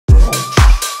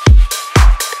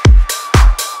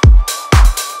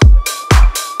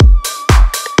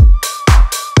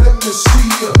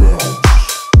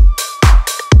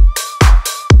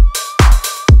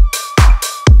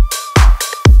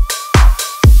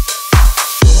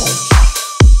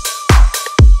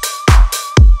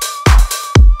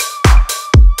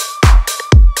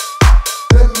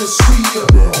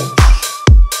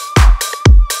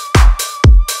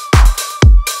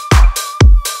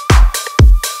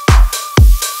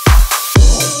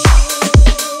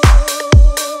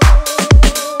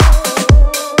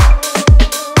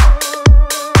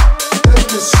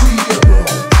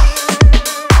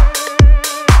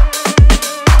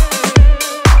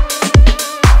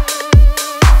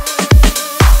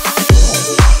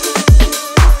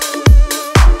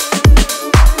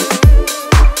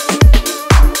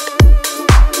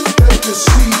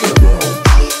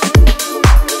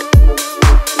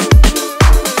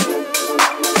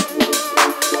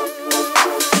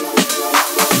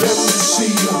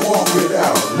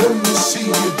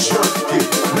you jerk it.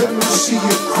 Let me see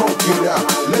you croak it out.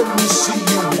 Let me see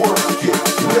you work it.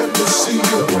 Let me see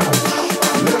you.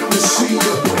 Let me see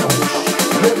you.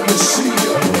 Let me see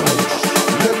you.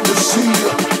 Let me see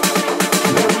you.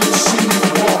 Let me see you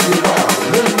walk it out.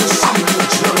 Let me see you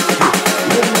jerk it.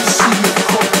 Let me see you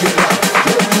croak it out.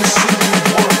 Let me see you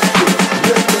work it.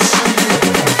 Let me see you.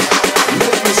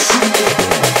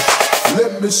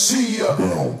 Let me see you.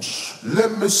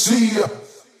 Let me see you. Let me see you.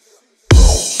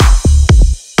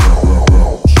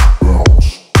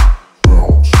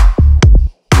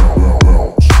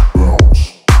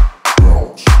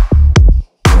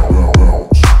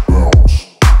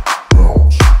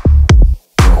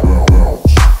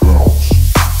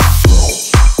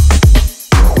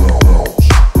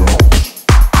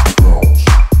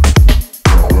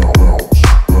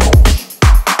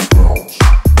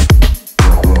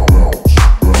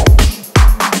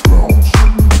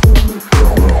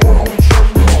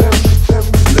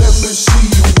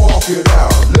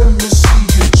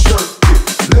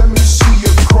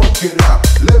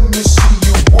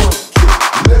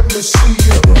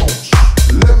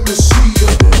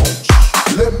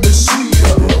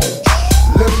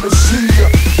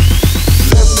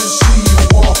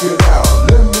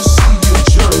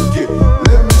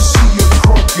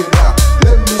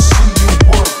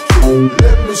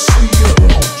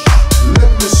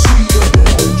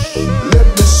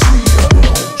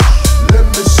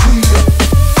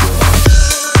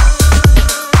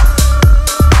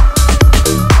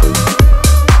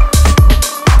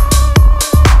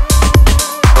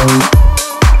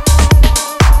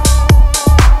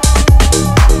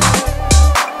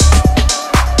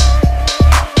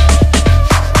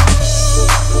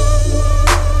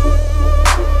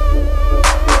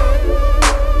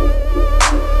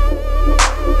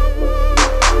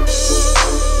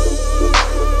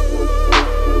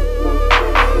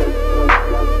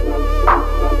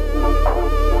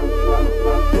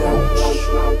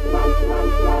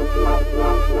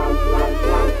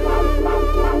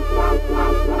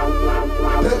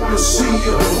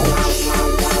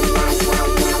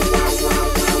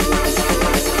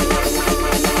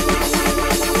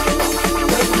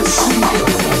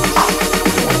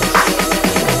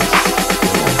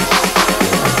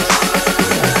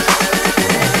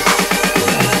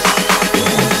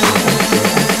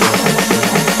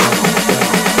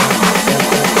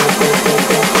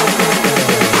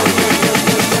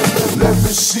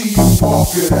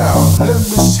 Walk it out. Let me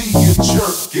see you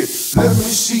jerk it. Let me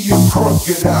see you crook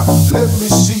it out. Let me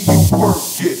see you work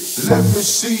it. Let me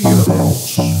see you.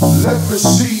 Let me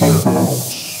see you.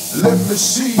 Let me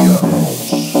see you.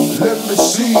 Let me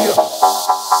see you.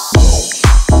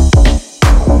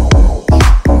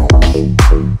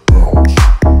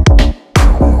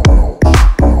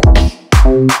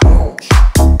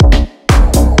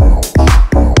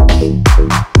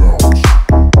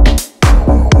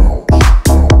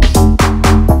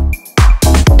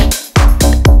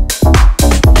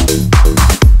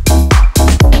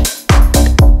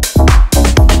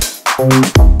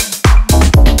 Bye.